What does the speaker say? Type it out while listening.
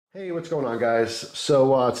Hey, what's going on, guys?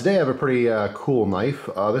 So today I have a pretty cool knife.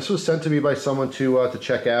 This was sent to me by someone to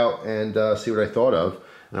check out and see what I thought of,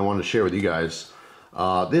 and I wanted to share with you guys.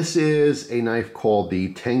 This is a knife called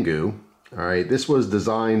the Tengu. All right, this was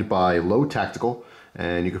designed by Low Tactical,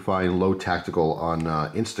 and you can find Low Tactical on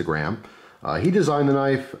Instagram. He designed the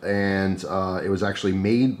knife, and it was actually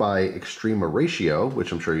made by Extrema Ratio,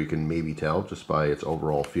 which I'm sure you can maybe tell just by its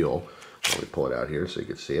overall feel. Let me pull it out here so you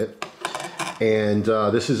can see it. And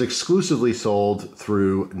this is exclusively sold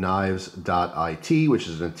through knives.it, which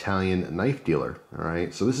is an Italian knife dealer. All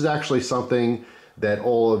right, so this is actually something that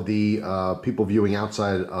all of the people viewing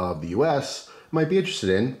outside of the US might be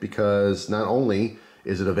interested in, because not only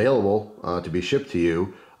is it available to be shipped to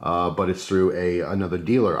you, but it's through another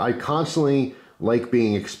dealer. I constantly like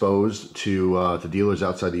being exposed to dealers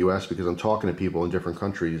outside the US because I'm talking to people in different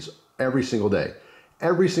countries every single day.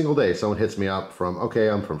 Every single day, someone hits me up from, okay,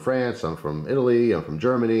 I'm from France, I'm from Italy, I'm from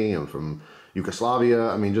Germany, I'm from Yugoslavia.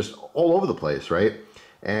 I mean, just all over the place, right?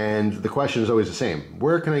 And the question is always the same.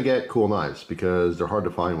 Where can I get cool knives? Because they're hard to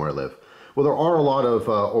find where I live. Well, there are a lot of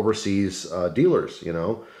overseas dealers, you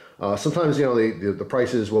know. Sometimes, you know, the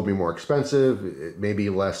prices will be more expensive. It may be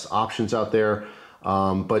less options out there.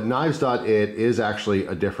 But knives.it is actually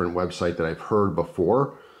a different website that I've heard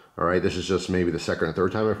before. All right, this is just maybe the second or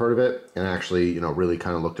third time I've heard of it, and actually, you know, really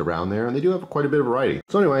kind of looked around there, and they do have quite a bit of variety.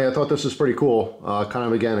 So anyway, I thought this was pretty cool. Kind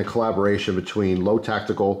of, again, a collaboration between Low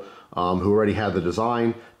Tactical, who already had the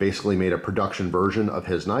design, basically made a production version of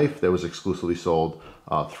his knife that was exclusively sold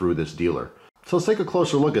through this dealer. So let's take a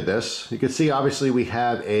closer look at this. You can see, obviously, we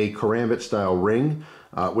have a karambit style ring,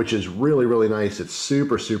 which is really, really nice. It's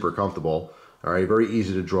super, super comfortable. All right, very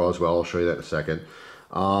easy to draw as well. I'll show you that in a second.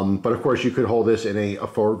 But of course you could hold this in a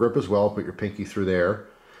forward grip as well, put your pinky through there.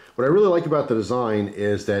 What I really like about the design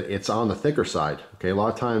is that it's on the thicker side. Okay, a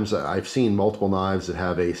lot of times I've seen multiple knives that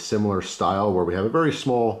have a similar style where we have a very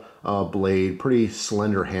small blade, pretty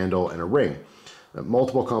slender handle, and a ring.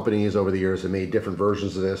 Multiple companies over the years have made different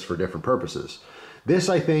versions of this for different purposes. This,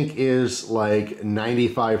 I think, is like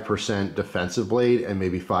 95% defensive blade and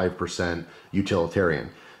maybe 5% utilitarian.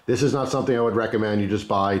 This is not something I would recommend you just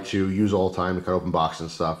buy to use all the time to cut open boxes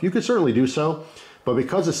and stuff. You could certainly do so, but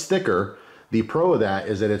because it's thicker, the pro of that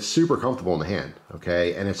is that it's super comfortable in the hand,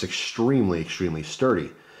 okay? And it's extremely, extremely sturdy.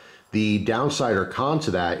 The downside or con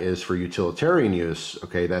to that is for utilitarian use,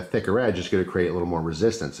 okay, that thicker edge is going to create a little more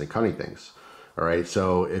resistance in cutting things, all right?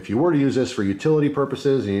 So if you were to use this for utility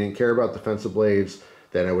purposes and you didn't care about defensive blades,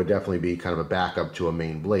 then it would definitely be kind of a backup to a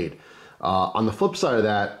main blade. On the flip side of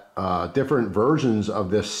that, different versions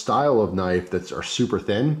of this style of knife that are super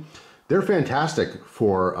thin, they're fantastic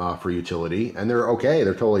for utility, and they're okay,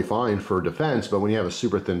 they're totally fine for defense. But when you have a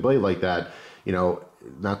super thin blade like that, you know,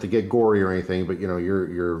 not to get gory or anything, but you know,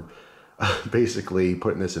 you're basically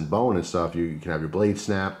putting this in bone and stuff. You can have your blade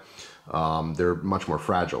snap. They're much more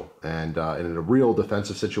fragile, and in a real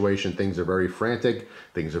defensive situation, things are very frantic,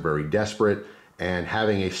 things are very desperate, and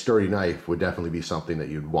having a sturdy knife would definitely be something that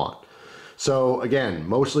you'd want. So again,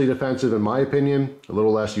 mostly defensive in my opinion, a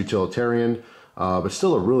little less utilitarian, but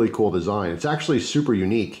still a really cool design. It's actually super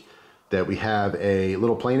unique that we have a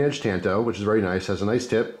little plain edge tanto, which is very nice, has a nice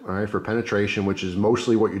tip, all right, for penetration, which is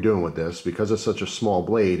mostly what you're doing with this. Because it's such a small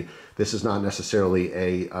blade, this is not necessarily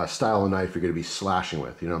a style of knife you're gonna be slashing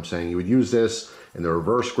with, you know what I'm saying? You would use this in the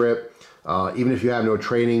reverse grip, even if you have no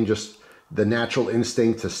training, just the natural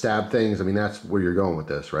instinct to stab things, I mean, that's where you're going with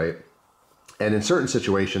this, right? And in certain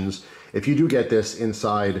situations, if you do get this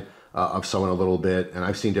inside of someone a little bit, and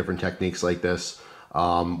I've seen different techniques like this,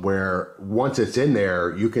 where once it's in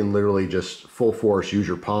there, you can literally just full force use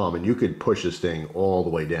your palm and you could push this thing all the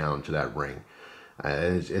way down to that ring.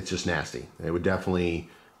 It's just nasty. It would definitely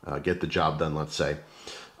get the job done, let's say.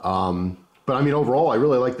 But I mean, overall, I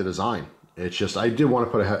really like the design. It's just, I did want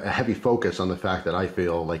to put a heavy focus on the fact that I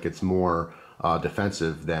feel like it's more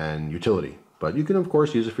defensive than utility. But you can, of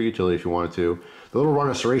course, use it for utility if you wanted to. The little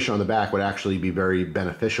run of serration on the back would actually be very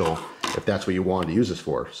beneficial if that's what you wanted to use this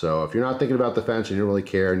for. So if you're not thinking about defense and you don't really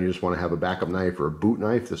care and you just want to have a backup knife or a boot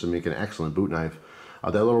knife, this would make an excellent boot knife.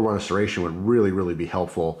 That little run of serration would really, really be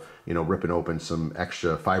helpful, you know, ripping open some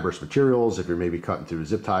extra fibrous materials. If you're maybe cutting through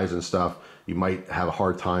zip ties and stuff, you might have a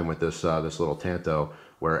hard time with this, this little tanto,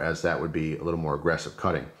 whereas that would be a little more aggressive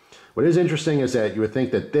cutting. What is interesting is that you would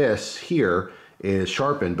think that this here is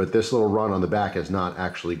sharpened, but this little run on the back is not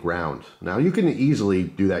actually ground. Now you can easily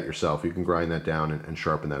do that yourself. You can grind that down and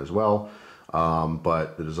sharpen that as well.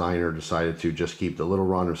 But the designer decided to just keep the little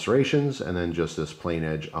run of serrations and then just this plain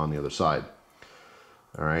edge on the other side.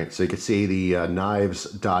 All right, so you can see the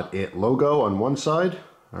knives.it logo on one side,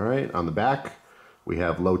 all right, on the back. We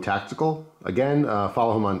have Low Tactical. Again,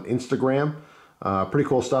 follow him on Instagram. Pretty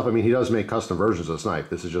cool stuff. I mean, he does make custom versions of this knife.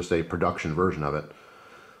 This is just a production version of it.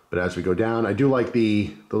 But as we go down, I do like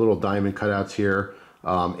the little diamond cutouts here.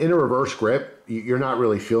 In a reverse grip, you're not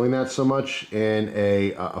really feeling that so much. In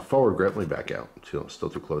a forward grip, let me back out. Still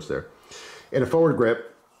too close there. In a forward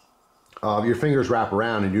grip, your fingers wrap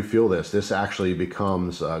around and you feel this. This actually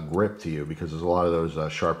becomes grip to you because there's a lot of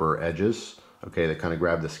those sharper edges, okay, that kind of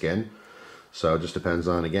grab the skin. So it just depends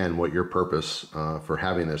on, again, what your purpose for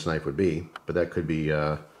having this knife would be. But that could be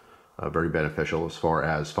very beneficial as far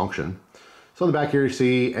as function. So on the back here, you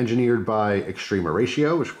see engineered by Extrema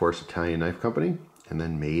Ratio, which of course Italian knife company, and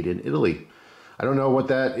then made in Italy. I don't know what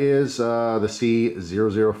that is, the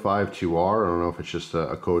C0052R. I don't know if it's just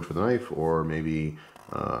a code for the knife or maybe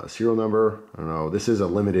a serial number. I don't know. This is a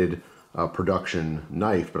limited production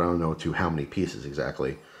knife, but I don't know to how many pieces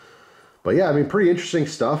exactly. But yeah, I mean, pretty interesting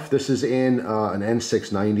stuff. This is in an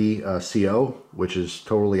N690 CO, which is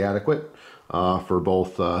totally adequate for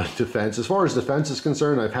both defense. As far as defense is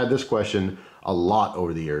concerned, I've had this question a lot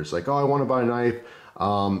over the years. Like, oh, I want to buy a knife.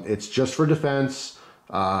 It's just for defense.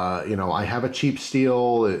 You know, I have a cheap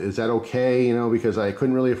steel. Is that okay? You know, because I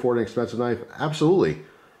couldn't really afford an expensive knife. Absolutely.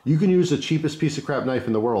 You can use the cheapest piece of crap knife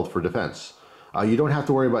in the world for defense. You don't have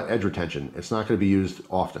to worry about edge retention. It's not going to be used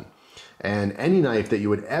often. And any knife that you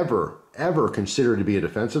would ever consider to be a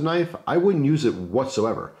defensive knife, I wouldn't use it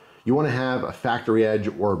whatsoever. You want to have a factory edge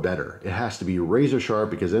or better. It has to be razor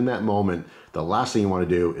sharp because in that moment, the last thing you want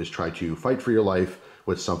to do is try to fight for your life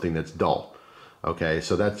with something that's dull. Okay,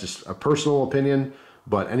 so that's just a personal opinion,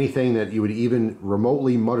 but anything that you would even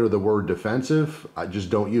remotely mutter the word defensive, I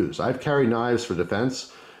just don't use. I've carried knives for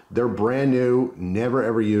defense. They're brand new, never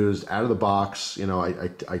ever used, out of the box. You know,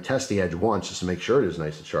 I test the edge once just to make sure it is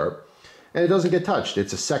nice and sharp. And it doesn't get touched.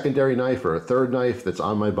 It's a secondary knife or a third knife that's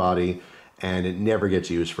on my body, and it never gets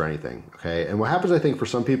used for anything, okay? And what happens, I think, for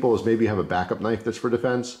some people is maybe you have a backup knife that's for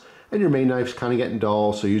defense, and your main knife's kind of getting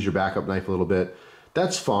dull, so use your backup knife a little bit.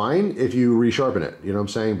 That's fine if you resharpen it, you know what I'm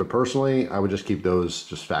saying? But personally, I would just keep those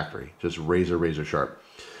just factory, just razor sharp.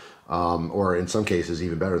 Or in some cases,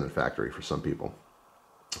 even better than factory for some people.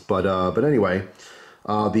 But anyway,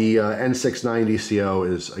 the N690 CO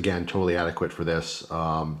is, again, totally adequate for this.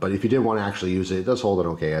 But if you did want to actually use it, it does hold an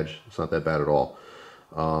okay edge. It's not that bad at all.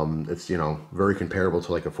 It's, you know, very comparable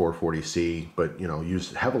to like a 440C, but, you know,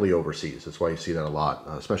 used heavily overseas. That's why you see that a lot,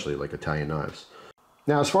 especially like Italian knives.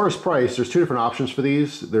 Now, as far as price, there's two different options for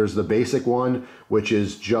these. There's the basic one, which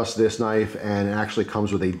is just this knife, and it actually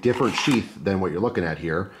comes with a different sheath than what you're looking at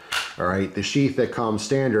here. All right, the sheath that comes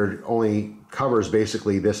standard only covers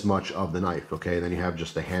basically this much of the knife, okay? Then you have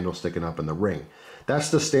just the handle sticking up in the ring. That's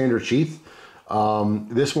the standard sheath.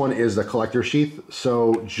 This one is the collector sheath.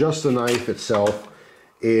 So just the knife itself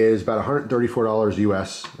is about $134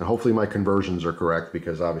 US, and hopefully my conversions are correct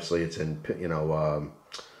because obviously it's in, you know,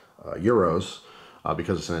 euros.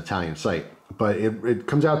 Because it's an Italian site, but it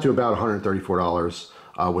comes out to about $134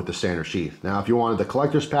 with the standard sheath. Now, if you wanted the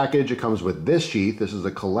collector's package, it comes with this sheath. This is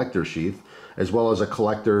the collector sheath, as well as a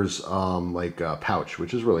collector's pouch,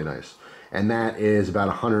 which is really nice. And that is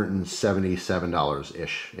about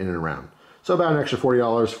 $177-ish in and around. So about an extra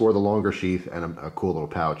 $40 for the longer sheath and a cool little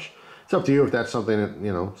pouch. It's up to you if that's something that,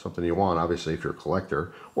 you know, something you want, obviously, if you're a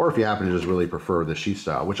collector, or if you happen to just really prefer the sheath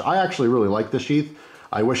style, which I actually really like the sheath.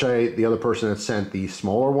 I wish the other person had sent the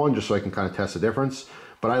smaller one just so I can kind of test the difference.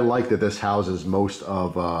 But I like that this houses most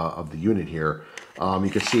of the unit here. You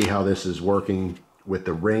can see how this is working with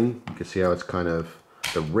the ring. You can see how it's kind of,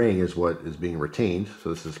 the ring is what is being retained. So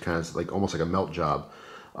this is kind of like almost like a melt job.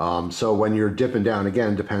 So when you're dipping down,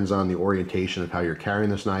 again, depends on the orientation of how you're carrying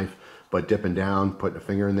this knife. But dipping down, putting a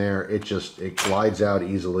finger in there, it glides out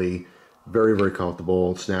easily. Very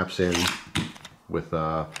comfortable. Snaps in with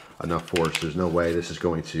enough force. There's no way this is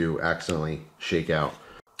going to accidentally shake out.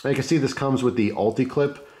 And you can see this comes with the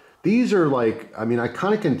Ulti-Clip. These are like, I mean, I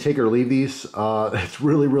kind of can take or leave these. It's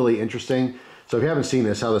really interesting. So if you haven't seen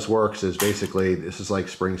this, how this works is basically, this is like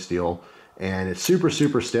spring steel and it's super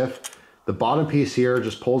stiff. The bottom piece here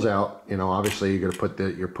just pulls out. You know, obviously you're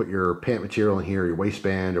gonna put your pant material in here, your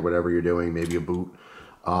waistband or whatever you're doing, maybe a boot,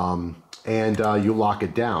 and you lock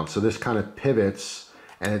it down. So this kind of pivots,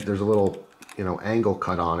 and there's a little, you know, angle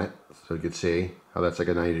cut on it, so you can see how that's like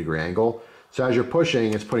a 90-degree angle. So as you're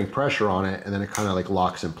pushing, it's putting pressure on it, and then it kind of like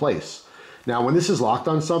locks in place. Now, when this is locked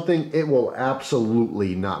on something, it will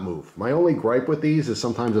absolutely not move. My only gripe with these is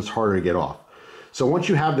sometimes it's harder to get off. So once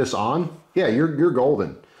you have this on, yeah, you're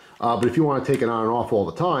golden. But if you want to take it on and off all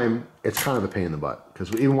the time, it's kind of a pain in the butt,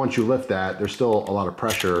 because even once you lift that, there's still a lot of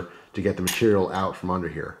pressure to get the material out from under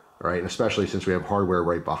here, right? And especially since we have hardware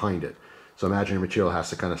right behind it. So imagine your material has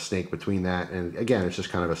to kind of snake between that. And again, it's just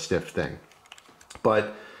kind of a stiff thing.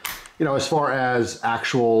 But, you know, as far as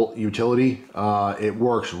actual utility, it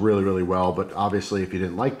works really, really well. But obviously, if you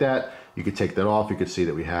didn't like that, you could take that off. You could see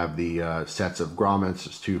that we have the sets of grommets.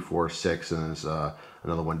 There's 2, 4, 6, and there's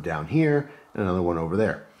another one down here and another one over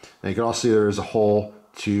there. And you can also see there is a hole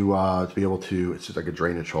to be able to, it's just like a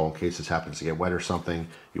drainage hole in case this happens to get wet or something.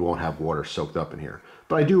 You won't have water soaked up in here.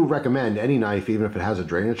 But I do recommend any knife, even if it has a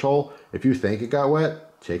drainage hole, if you think it got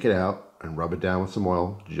wet, take it out and rub it down with some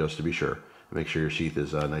oil just to be sure. And make sure your sheath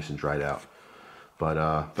is nice and dried out. But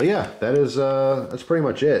yeah, that's pretty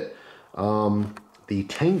much it. The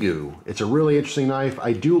Tengu, it's a really interesting knife.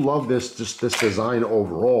 I do love this design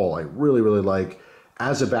overall. I really, really like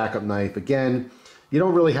as a backup knife. Again, you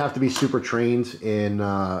don't really have to be super trained in,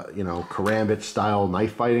 you know, karambit style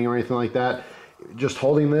knife fighting or anything like that. Just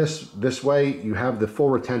holding this way, you have the full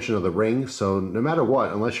retention of the ring. So no matter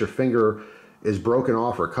what, unless your finger is broken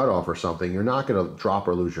off or cut off or something, you're not going to drop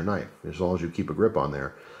or lose your knife as long as you keep a grip on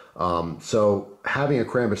there. So having a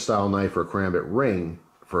karambit style knife or a karambit ring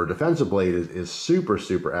for a defensive blade is super,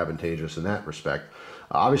 super advantageous in that respect.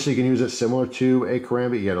 Obviously, you can use it similar to a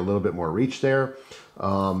karambit. You get a little bit more reach there.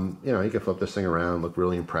 You know, you can flip this thing around, look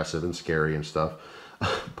really impressive and scary and stuff.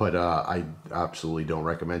 But I absolutely don't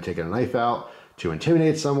recommend taking a knife out to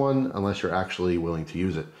intimidate someone unless you're actually willing to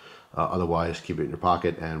use it. Otherwise, keep it in your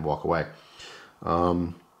pocket and walk away.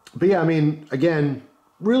 But yeah, I mean, again,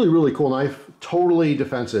 really, really cool knife. Totally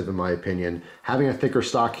defensive, in my opinion. Having a thicker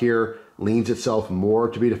stock here leans itself more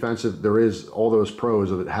to be defensive. There is all those pros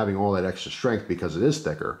of it having all that extra strength because it is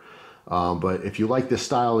thicker. But if you like this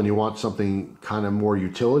style and you want something kind of more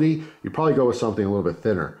utility, you probably go with something a little bit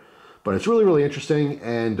thinner. But it's really, really interesting,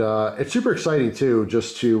 and it's super exciting too,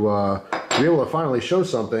 just to be able to finally show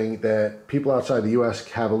something that people outside the US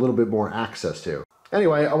have a little bit more access to.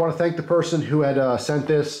 Anyway, I want to thank the person who had sent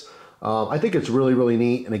this. I think it's really, really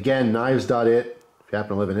neat. And again, knives.it, if you happen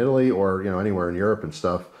to live in Italy or, you know, anywhere in Europe and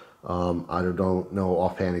stuff. I don't know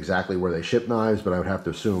offhand exactly where they ship knives, but I would have to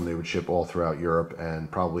assume they would ship all throughout Europe and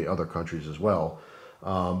probably other countries as well.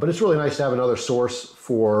 But it's really nice to have another source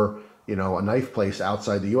for, you know, a knife place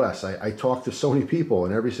outside the US. I talk to so many people,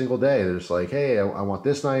 and every single day they're just like, hey, I want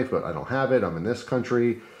this knife, but I don't have it. I'm in this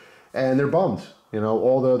country. And they're bummed. You know,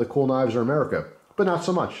 all the cool knives are America. But not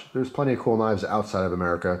so much. There's plenty of cool knives outside of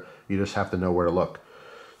America. You just have to know where to look.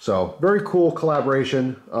 So very cool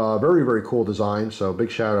collaboration, very, very cool design. So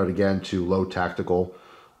big shout out again to Low Tactical.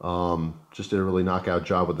 Just did a really knockout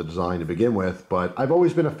job with the design to begin with. But I've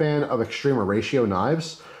always been a fan of Extrema ratio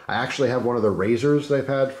knives. I actually have one of the razors they've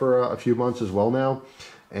had for a few months as well now.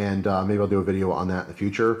 And maybe I'll do a video on that in the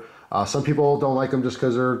future. Some people don't like them just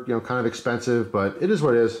because they're, you know, kind of expensive, but it is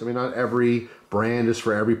what it is. I mean, not every brand is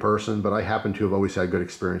for every person, but I happen to have always had good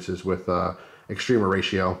experiences with Extrema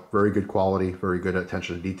ratio. Very good quality, very good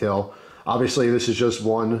attention to detail. Obviously, this is just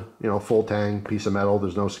one, you know, full tang piece of metal.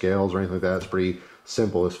 There's no scales or anything like that. It's pretty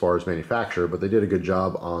simple as far as manufacture, but they did a good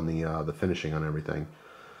job on the finishing on everything.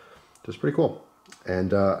 Just pretty cool.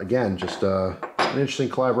 And again, just an interesting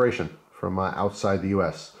collaboration from outside the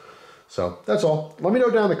US. So that's all. Let me know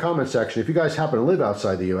down in the comment section if you guys happen to live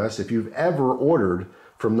outside the US, if you've ever ordered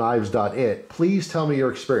from knives.it, please tell me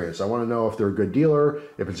your experience. I want to know if they're a good dealer,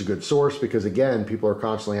 if it's a good source, because again, people are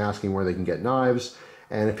constantly asking where they can get knives.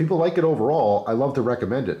 And if people like it overall, I love to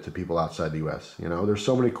recommend it to people outside the US. You know, there's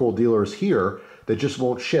so many cool dealers here that just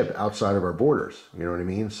won't ship outside of our borders. You know what I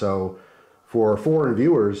mean? So for foreign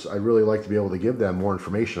viewers, I'd really like to be able to give them more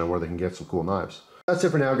information on where they can get some cool knives. That's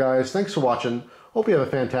it for now, guys. Thanks for watching. Hope you have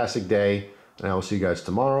a fantastic day, and I will see you guys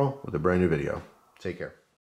tomorrow with a brand new video. Take care.